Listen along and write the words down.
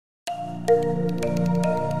Hello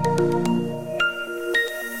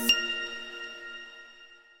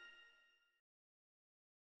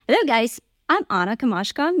guys, I'm Anna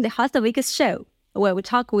Kamashka, the host of Week's show, where we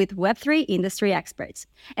talk with web3 industry experts.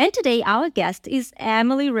 And today our guest is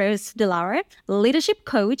Emily Rose DeLaura, leadership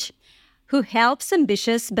coach who helps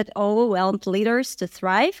ambitious but overwhelmed leaders to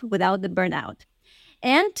thrive without the burnout.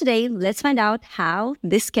 And today, let's find out how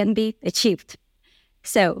this can be achieved.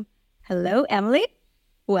 So, hello, Emily.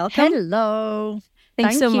 Welcome. Hello.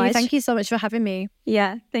 Thanks so much. Thank you so much for having me.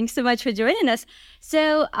 Yeah, thanks so much for joining us.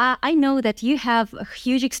 So, I know that you have a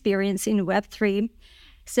huge experience in Web3.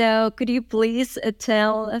 So, could you please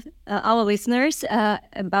tell our listeners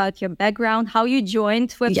about your background, how you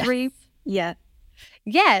joined Web3? Yes.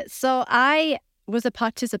 Yeah. So, I was a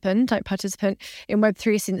participant in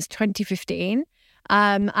Web3 since 2015.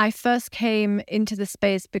 I first came into the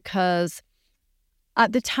space because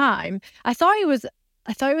at the time I thought it was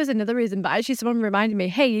another reason, but actually someone reminded me,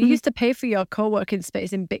 hey, you used to pay for your co-working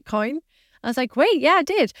space in Bitcoin. I was like, wait, yeah, I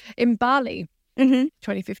did, in Bali,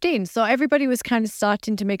 2015. So everybody was kind of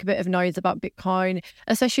starting to make a bit of noise about Bitcoin,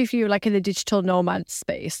 especially if you were like in the digital nomad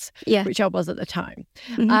space, which I was at the time.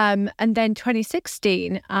 And then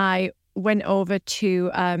 2016, I went over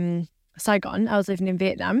to Saigon. I was living in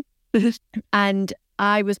Vietnam. And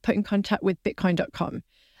I was put in contact with Bitcoin.com.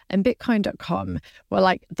 And Bitcoin.com were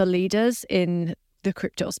like the leaders in the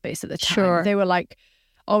crypto space at the time. Sure. They were like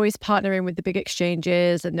always partnering with the big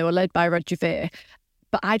exchanges, and they were led by Roger Ver.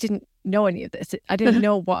 But I didn't know any of this. I didn't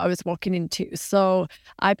know what I was walking into. So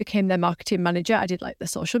I became their marketing manager. I did like the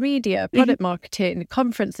social media, product marketing,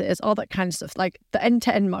 conferences, all that kind of stuff, like the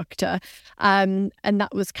end-to-end marketer. And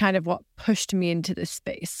that was kind of what pushed me into this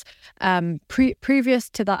space. Previous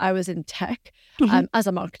to that, I was in tech as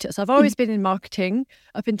a marketer. So I've always been in marketing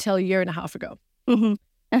up until a year and a half ago. So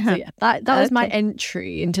yeah, that was my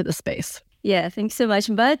entry into the space. Yeah, thanks so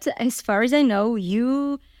much. But as far as I know,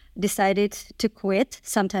 you decided to quit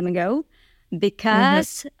some time ago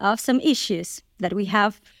because of some issues that we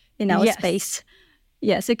have in our space.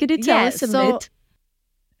 Yeah, so could you tell us a bit?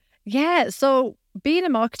 Yeah, so being a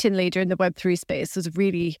marketing leader in the Web3 space was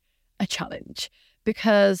really a challenge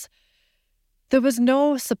because there was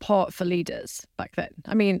no support for leaders back then.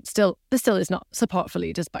 I mean, there still is not support for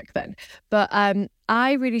leaders back then. But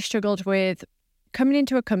I really struggled with coming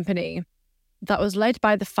into a company that was led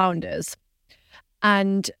by the founders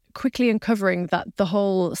and quickly uncovering that the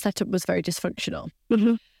whole setup was very dysfunctional,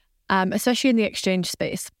 especially in the exchange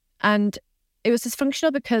space. And it was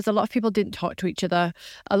dysfunctional because a lot of people didn't talk to each other.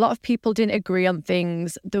 A lot of people didn't agree on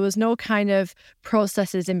things. There was no kind of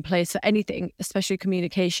processes in place for anything, especially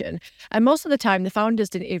communication. And most of the time, the founders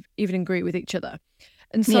didn't even agree with each other.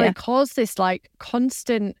 And so it caused this like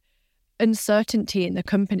constant uncertainty in the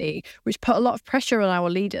company, which put a lot of pressure on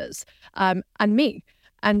our leaders and me.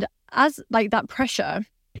 And as like that pressure,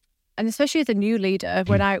 and especially as a new leader,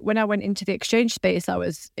 when I went into the exchange space, I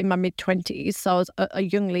was in my mid-20s, so I was a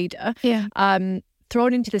young leader,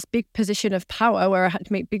 thrown into this big position of power where I had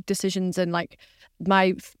to make big decisions, and like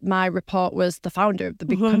my report was the founder of the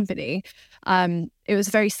big company. It was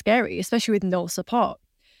very scary, especially with no support.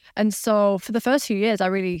 And so for the first few years, I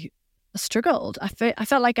really struggled. I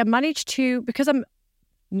felt like I managed to, because I'm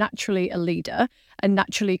naturally a leader and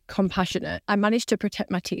naturally compassionate, I managed to protect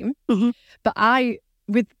my team. But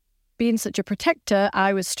with being such a protector,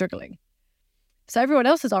 I was struggling. So everyone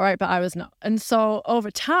else is all right, but I was not. And so over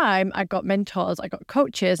time, I got mentors, I got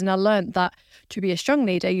coaches, and I learned that to be a strong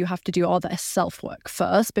leader, you have to do all the self-work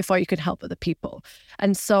first before you can help other people.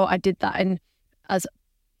 And so I did that. And as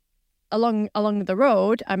along the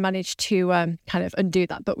road, I managed to kind of undo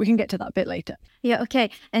that. But we can get to that a bit later. Yeah, okay.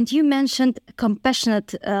 And you mentioned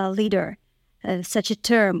compassionate leader, such a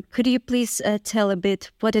term. Could you please tell a bit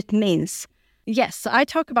what it means? Yes, so I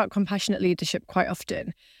talk about compassionate leadership quite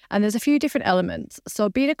often, and there's a few different elements. So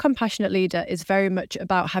being a compassionate leader is very much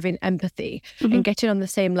about having empathy and getting on the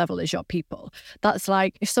same level as your people. That's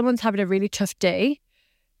like if someone's having a really tough day,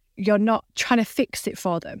 you're not trying to fix it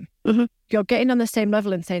for them. You're getting on the same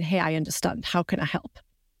level and saying, hey, I understand. How can I help?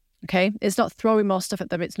 Okay? It's not throwing more stuff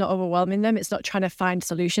at them. It's not overwhelming them. It's not trying to find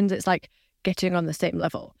solutions. It's like getting on the same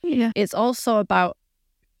level. Yeah. It's also about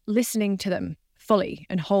listening to them fully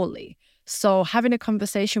and wholly. So having a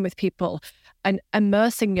conversation with people and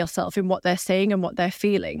immersing yourself in what they're saying and what they're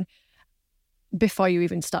feeling before you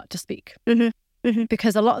even start to speak.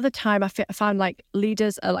 Because a lot of the time I found like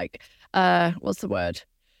leaders are like, what's the word?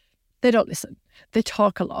 They don't listen. They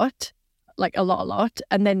talk a lot, like a lot,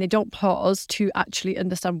 and then they don't pause to actually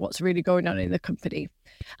understand what's really going on in the company.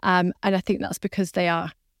 And I think that's because they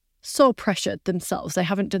are so pressured themselves. They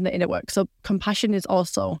haven't done the inner work. So compassion is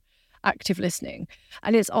also active listening.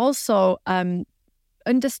 And it's also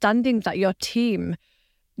understanding that your team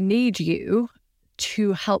need you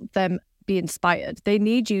to help them be inspired. They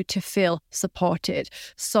need you to feel supported.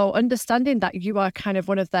 So understanding that you are kind of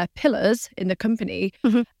one of their pillars in the company,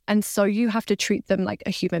 and so you have to treat them like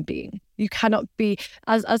a human being. You cannot be,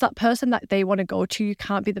 as that person that they want to go to, you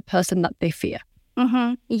can't be the person that they fear.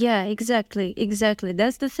 Yeah, exactly.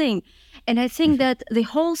 That's the thing. And I think that the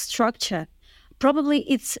whole structure, probably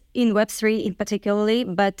it's in Web3 in particularly,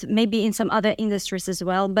 but maybe in some other industries as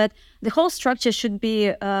well. But the whole structure should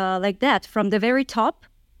be like that, from the very top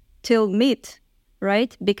till mid,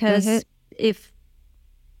 right? Because if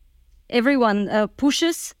everyone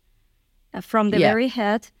pushes from the very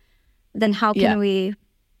head, then how can we?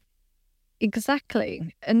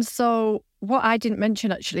 Exactly. And so what I didn't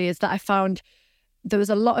mention actually is that I found there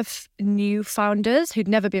was a lot of new founders who'd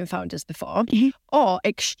never been founders before, or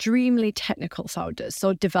extremely technical founders,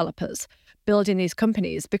 so developers building these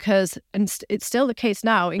companies, because, and it's still the case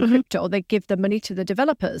now in crypto, they give the money to the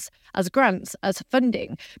developers as grants, as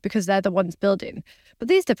funding, because they're the ones building. But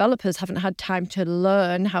these developers haven't had time to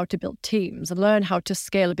learn how to build teams, learn how to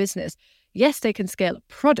scale a business. Yes, they can scale a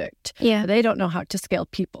product, but they don't know how to scale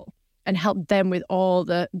people and help them with all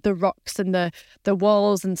the rocks and the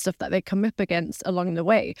walls and stuff that they come up against along the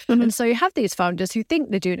way. And so you have these founders who think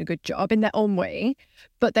they're doing a good job in their own way,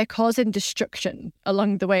 but they're causing destruction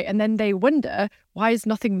along the way. And then they wonder, why is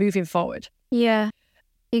nothing moving forward? Yeah,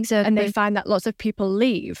 exactly. And they find that lots of people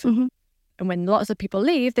leave. And when lots of people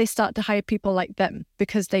leave, they start to hire people like them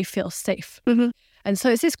because they feel safe. And so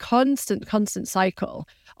it's this constant cycle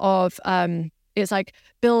of... it's like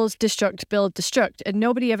build, destruct. And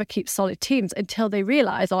nobody ever keeps solid teams until they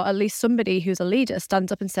realize, or at least somebody who's a leader stands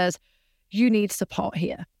up and says, you need support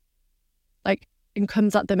here. Like, and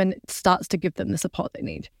comes at them and starts to give them the support they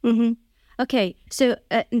need. Okay, so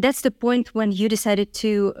that's the point when you decided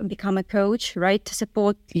to become a coach, right? To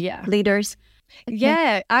support leaders. Okay.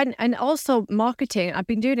 Yeah, and also marketing. I've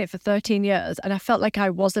been doing it for 13 years and I felt like I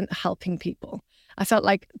wasn't helping people. I felt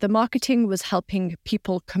like the marketing was helping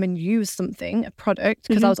people come and use something, a product,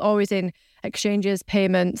 because I was always in exchanges,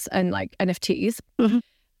 payments, and like NFTs.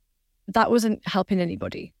 That wasn't helping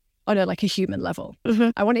anybody on a human level.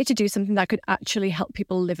 I wanted to do something that could actually help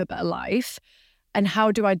people live a better life. And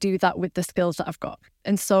how do I do that with the skills that I've got?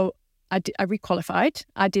 And so I requalified.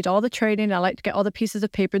 I did all the training. I like to get all the pieces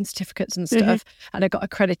of paper and certificates and stuff. And I got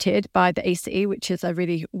accredited by the ACE, which is a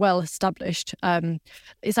really well-established,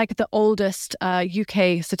 it's like the oldest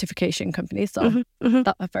UK certification company. So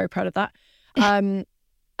I'm very proud of that. And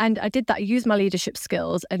I did that, use my leadership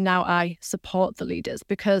skills. And now I support the leaders,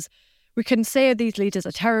 because we can say these leaders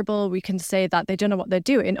are terrible. We can say that they don't know what they're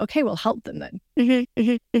doing. Okay, we'll help them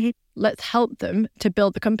then. Let's help them to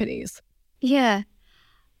build the companies. Yeah.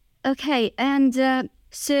 Okay, and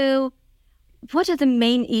so what are the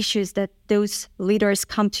main issues that those leaders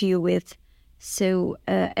come to you with? So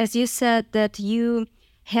as you said that you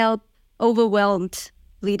help overwhelmed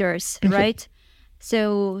leaders, right?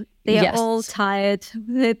 So they are all tired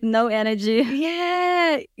with no energy.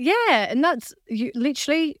 Yeah. And that's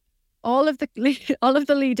literally all of the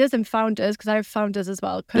leaders and founders, because I have founders as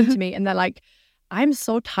well, come to me and they're like, I'm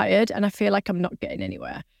so tired and I feel like I'm not getting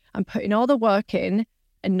anywhere. I'm putting all the work in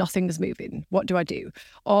and nothing's moving. What do I do?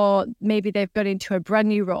 Or maybe they've got into a brand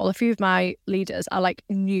new role. A few of my leaders are like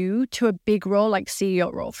new to a big role, like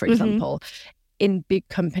CEO role, for example, in big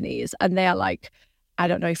companies. And they are like, I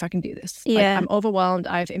don't know if I can do this. Like, I'm overwhelmed.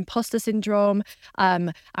 I have imposter syndrome.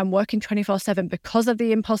 I'm working 24/7 because of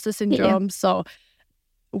the imposter syndrome. So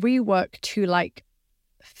we work to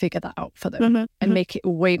figure that out for them and make it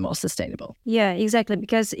way more sustainable. Yeah, exactly.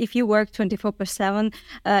 Because if you work 24/7,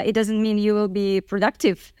 it doesn't mean you will be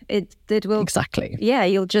productive. It will exactly. Yeah,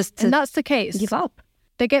 you'll just and that's the case. Give up.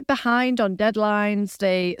 They get behind on deadlines.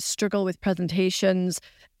 They struggle with presentations,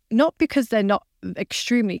 not because they're not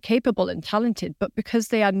extremely capable and talented, but because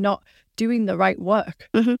they are not doing the right work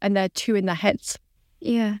and they're too in their heads.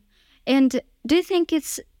 Yeah, and do you think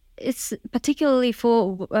it's particularly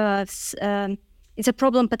for it's a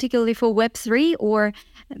problem particularly for Web3 or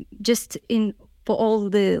just for all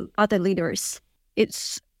the other leaders?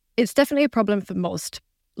 It's definitely a problem for most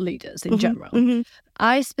leaders in general.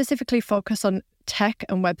 I specifically focus on tech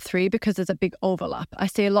and Web3 because there's a big overlap. I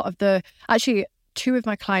see a lot of actually 2 of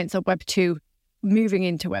my clients are Web2 moving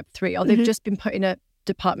into Web3, or they've just been put in a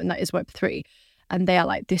department that is Web3 and they are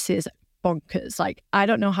like, this is bonkers. Like, I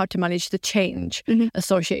don't know how to manage the change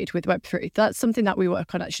associated with Web3. That's something that we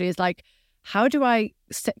work on actually, is like, how do I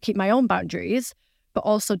keep my own boundaries, but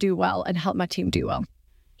also do well and help my team do well?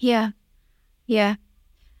 Yeah.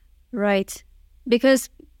 Right. Because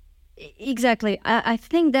Exactly. I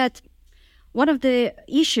think that one of the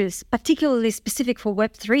issues, particularly specific for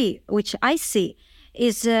Web3, which I see,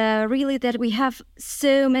 is really that we have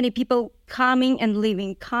so many people coming and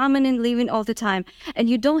leaving all the time. And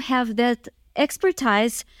you don't have that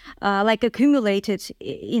expertise like accumulated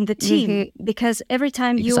in the team, because every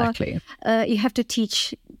time you have to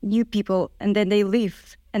teach new people, and then they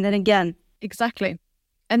leave, and then again. Exactly.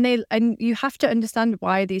 And you have to understand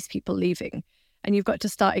why these people leaving, and you've got to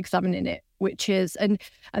start examining it, which is, and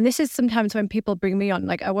this is sometimes when people bring me on,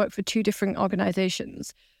 like I work for 2 different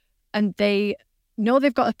organizations, and they know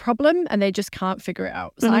they've got a problem and they just can't figure it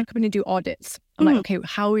out. So I come in and do audits. I'm like, okay,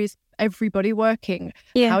 how is everybody working?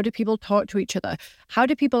 How do people talk to each other? How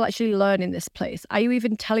do people actually learn in this place? Are you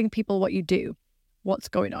even telling people what you do? What's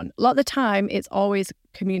going on? A lot of the time, it's always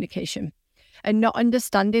communication and not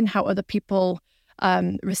understanding how other people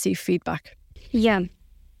receive feedback. Yeah,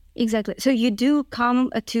 exactly. So you do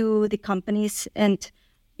come to the companies and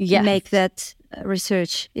make that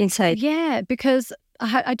research inside. Yeah, because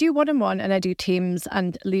I do one-on-one and I do teams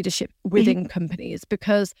and leadership within companies,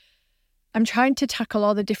 because I'm trying to tackle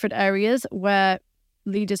all the different areas where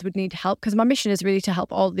leaders would need help, because my mission is really to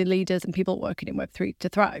help all the leaders and people working in Web3 to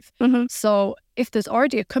thrive. So if there's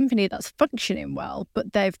already a company that's functioning well,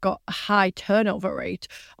 but they've got a high turnover rate,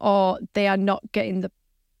 or they are not getting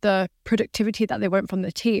the productivity that they want from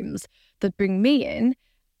the teams, that bring me in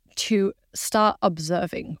to start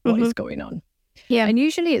observing what is going on. Yeah. And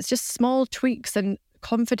usually it's just small tweaks and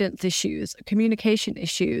confidence issues, communication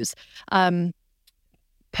issues,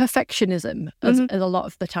 perfectionism as a lot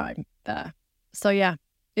of the time there. So yeah,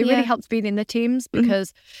 it really helps being in the teams,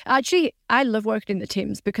 because actually I love working in the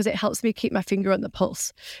teams, because it helps me keep my finger on the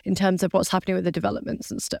pulse in terms of what's happening with the developments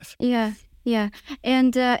and stuff. Yeah.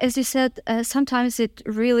 And as you said, sometimes it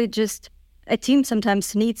really just, a team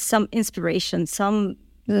sometimes needs some inspiration, some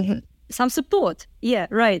support. Yeah,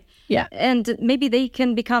 right. Yeah. And maybe they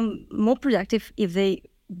can become more productive if they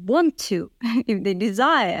want to, if they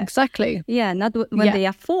desire. Exactly. Yeah, not when they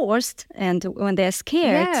are forced and when they are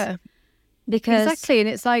scared. Yeah. Because exactly, and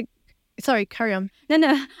it's like, sorry, carry on.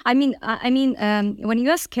 No. I mean, when you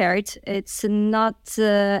are scared, it's not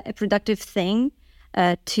a productive thing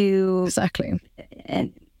to. Exactly.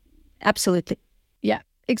 Absolutely. Yeah,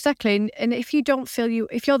 exactly. And if you don't feel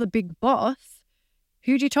if you're the big boss,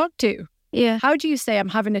 who do you talk to? Yeah. How do you say, I'm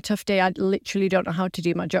having a tough day, I literally don't know how to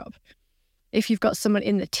do my job? If you've got someone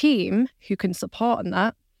in the team who can support on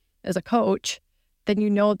that as a coach, then you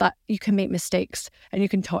know that you can make mistakes and you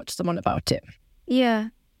can talk to someone about it. Yeah.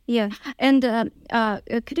 And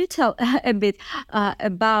could you tell a bit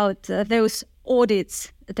about those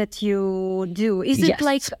audits that you do? Is it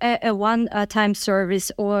like a one-time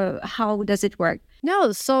service, or how does it work?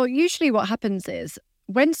 No. So usually what happens is,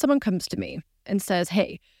 when someone comes to me and says,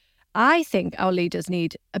 hey, I think our leaders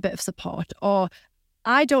need a bit of support, or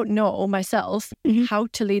I don't know myself how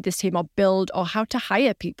to lead this team or build, or how to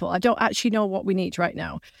hire people. I don't actually know what we need right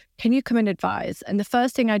now. Can you come and advise? And the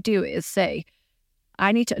first thing I do is say,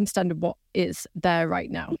 I need to understand what is there right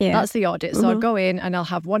now. Yeah. That's the audit. So I'll go in and I'll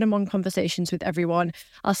have one-on-one conversations with everyone.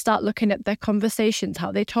 I'll start looking at their conversations,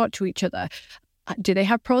 how they talk to each other. Do they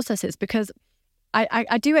have processes? Because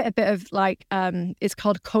I do it a bit of like, it's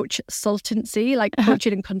called coach-sultancy, like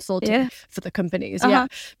coaching and consulting for the companies. Yeah,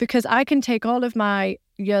 because I can take all of my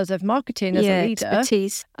years of marketing as a leader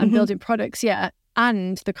expertise. And building products,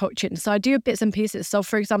 and the coaching. So I do bits and pieces. So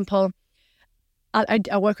for example,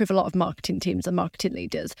 I work with a lot of marketing teams and marketing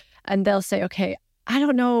leaders, and they'll say, okay, I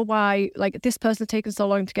don't know why, like, this person's taken so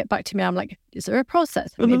long to get back to me. I'm like, is there a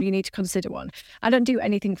process? Maybe you need to consider one. I don't do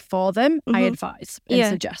anything for them. I advise and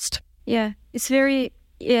suggest. Yeah, it's very,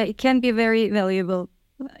 it can be very valuable.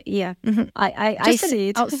 Yeah, I see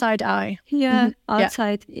it. Outside eye. Yeah,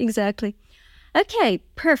 outside, exactly. Okay,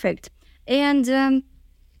 perfect. And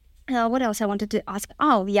what else I wanted to ask?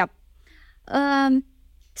 Oh, yeah.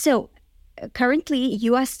 So currently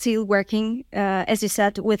you are still working, as you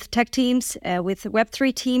said, with tech teams, with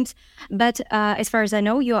Web3 teams. But as far as I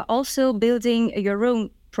know, you are also building your own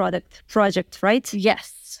project, right?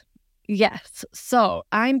 Yes. So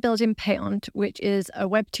I'm building Payont, which is a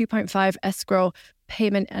Web 2.5 escrow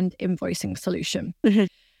payment and invoicing solution.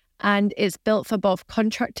 And it's built for both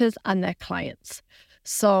contractors and their clients.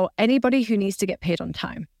 So anybody who needs to get paid on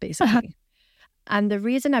time, basically. And the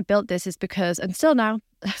reason I built this is because, and still now,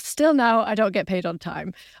 I don't get paid on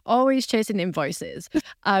time. Always chasing invoices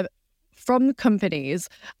from companies.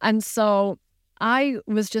 And so I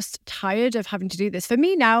was just tired of having to do this. For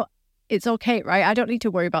me now, it's okay, right? I don't need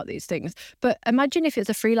to worry about these things. But imagine if it's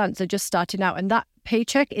a freelancer just starting out and that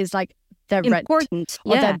paycheck is like their rent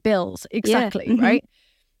or their bills. Exactly, right?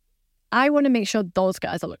 I want to make sure those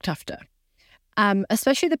guys are looked after.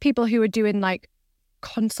 Especially the people who are doing like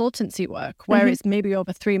consultancy work where it's maybe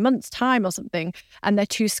over 3 months' time or something, and they're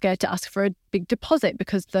too scared to ask for a big deposit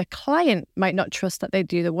because the client might not trust that they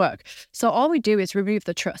do the work. So all we do is remove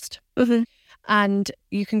the trust. And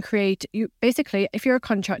you can basically, if you're a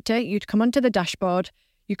contractor, you'd come onto the dashboard,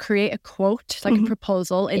 you create a quote, like a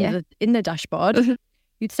proposal in the dashboard.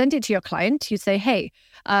 You'd send it to your client. You'd say, hey,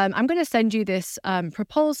 I'm going to send you this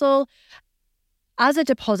proposal. As a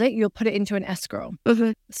deposit, you'll put it into an escrow.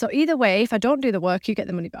 So either way, if I don't do the work, you get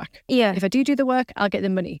the money back. If I do the work, I'll get the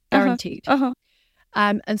money, guaranteed.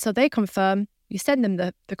 And so they confirm. You send them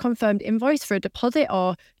the confirmed invoice for a deposit,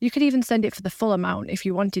 or you could even send it for the full amount if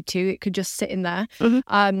you wanted to. It could just sit in there.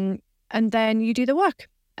 And then you do the work.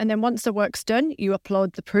 And then once the work's done, you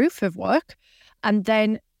upload the proof of work, and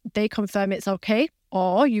then they confirm it's okay,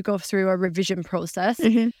 or you go through a revision process.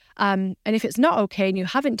 And if it's not okay and you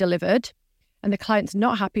haven't delivered, and the client's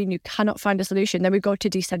not happy and you cannot find a solution, then we go to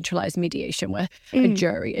decentralized mediation where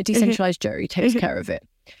a decentralized jury takes care of it.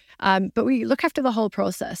 But we look after the whole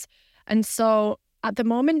process. And so at the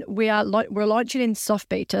moment, we're launching in soft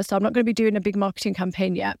beta. So I'm not going to be doing a big marketing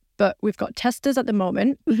campaign yet, but we've got testers at the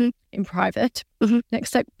moment in private. Next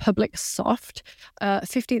step, public soft,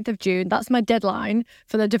 15th of June. That's my deadline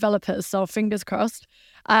for the developers. So fingers crossed.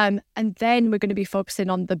 And then we're going to be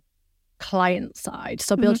focusing on the client side,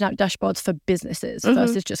 so building out dashboards for businesses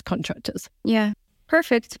versus just contractors.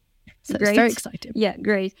 Perfect. So great. It's very exciting.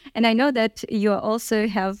 Great. And I know that you also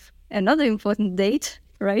have another important date,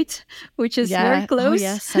 right? Which is very close.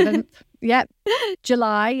 7th.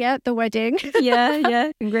 July, the wedding.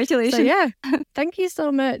 Congratulations. So thank you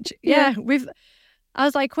so much. I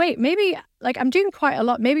was like, wait, maybe like I'm doing quite a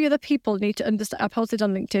lot. Maybe other people need to understand. I posted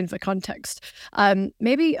on LinkedIn for context.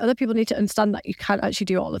 Maybe other people need to understand that you can't actually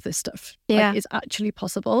do all of this stuff. Like, it's actually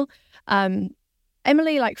possible.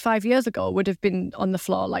 Emily, like 5 years ago, would have been on the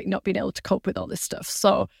floor, like not being able to cope with all this stuff.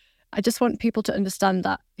 So I just want people to understand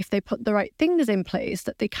that if they put the right things in place,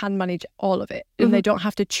 that they can manage all of it and they don't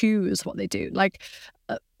have to choose what they do. Like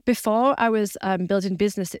before I was building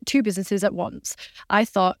two businesses at once, I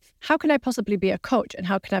thought, how can I possibly be a coach and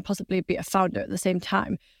how can I possibly be a founder at the same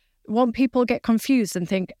time? Won't people get confused and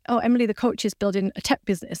think, oh, Emily, the coach, is building a tech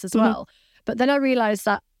business as well? But then I realized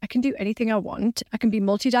that I can do anything I want. I can be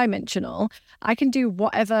multidimensional. I can do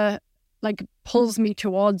whatever like pulls me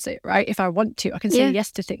towards it, right? If I want to, I can say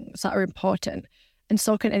yes to things that are important, and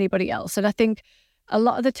so can anybody else. And I think a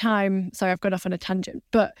lot of the time, sorry, I've gone off on a tangent,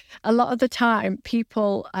 but a lot of the time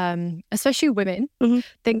people, especially women,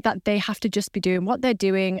 think that they have to just be doing what they're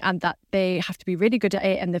doing and that they have to be really good at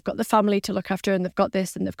it and they've got the family to look after and they've got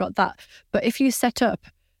this and they've got that. But if you set up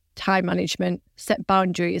time management, set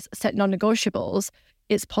boundaries, set non-negotiables,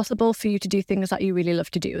 it's possible for you to do things that you really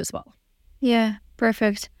love to do as well. Yeah,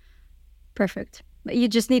 perfect. But you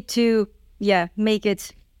just need to, make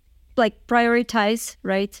it like prioritize,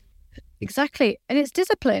 right? Exactly. And it's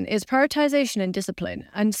discipline, it's prioritization and discipline.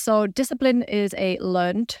 And so discipline is a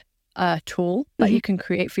learned tool that you can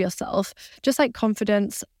create for yourself, just like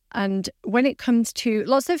confidence. And when it comes to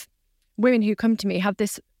lots of women who come to me have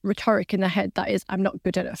this rhetoric in their head that is, I'm not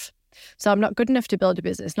good enough. So I'm not good enough to build a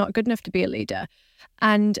business, not good enough to be a leader.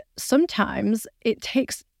 And sometimes it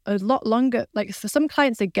takes a lot longer. Like for some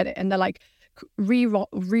clients, they get it and they're like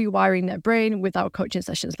rewiring their brain with our coaching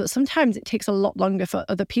sessions. But sometimes it takes a lot longer for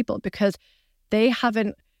other people because they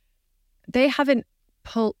haven't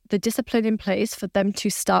put the discipline in place for them to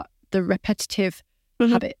start the repetitive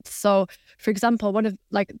habits. So for example, one of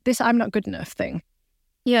like this I'm not good enough thing.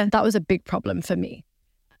 Yeah, that was a big problem for me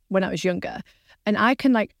when I was younger. And I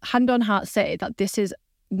can like hand on heart say that this is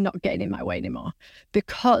not getting in my way anymore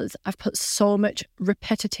because I've put so much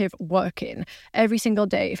repetitive work in every single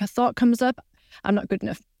day. If a thought comes up, I'm not good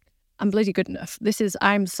enough. I'm bloody good enough.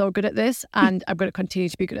 I'm so good at this and I'm going to continue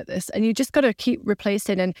to be good at this. And you just got to keep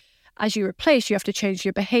replacing. And as you replace, you have to change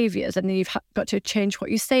your behaviors and then you've got to change what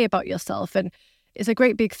you say about yourself. And it's a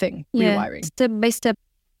great big thing, rewiring. Step by step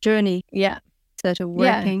journey. Yeah. Sort of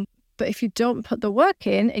working. Yeah. But if you don't put the work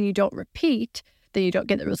in and you don't repeat, then you don't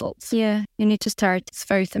get the results. Yeah, you need to start. It's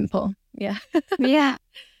very simple. Yeah. Yeah.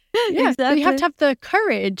 Exactly. You have to have the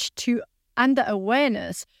courage and the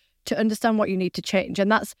awareness to understand what you need to change.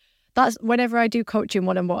 And that's whenever I do coaching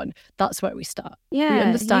one-on-one, that's where we start. Yeah, we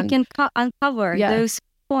understand. You can uncover those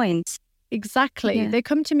points. Exactly. Yeah. They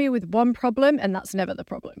come to me with one problem and that's never the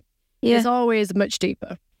problem. Yeah. It's always much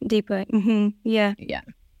deeper. Yeah. Yeah.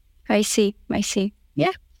 I see.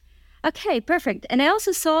 Yeah. Okay, perfect. And I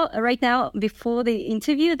also saw right now before the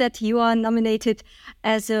interview that you are nominated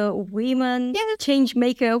as a Women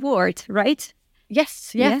Changemaker Award, right?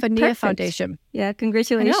 Yes, yeah, for Nia perfect. Foundation. Yeah,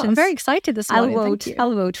 congratulations. I'm very excited this morning.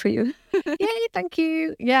 I'll vote for you. Yay, thank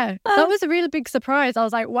you. Yeah, that was a really big surprise. I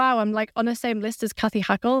was like, wow, I'm like on the same list as Kathy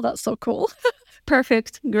Hackle. That's so cool.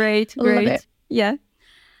 Perfect. Great. Love it. Yeah.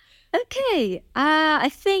 Okay. I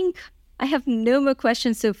think I have no more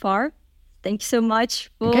questions so far. Thank you so much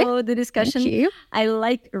for the discussion. Thank you. I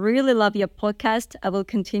really love your podcast. I will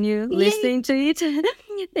continue listening to it.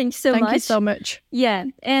 Thanks so much. Thank you so much. Yeah.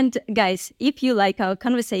 And guys, if you like our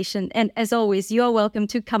conversation, and as always, you are welcome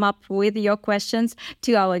to come up with your questions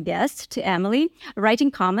to our guest, to Emily, writing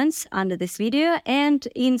comments under this video. And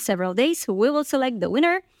in several days, we will select the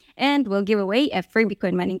winner and we'll give away a free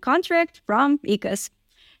Bitcoin mining contract from Ecos.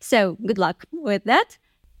 So good luck with that.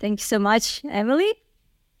 Thank you so much, Emily.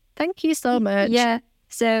 Thank you so much. Yeah.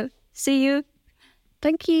 So see you.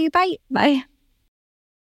 Thank you. Bye. Bye.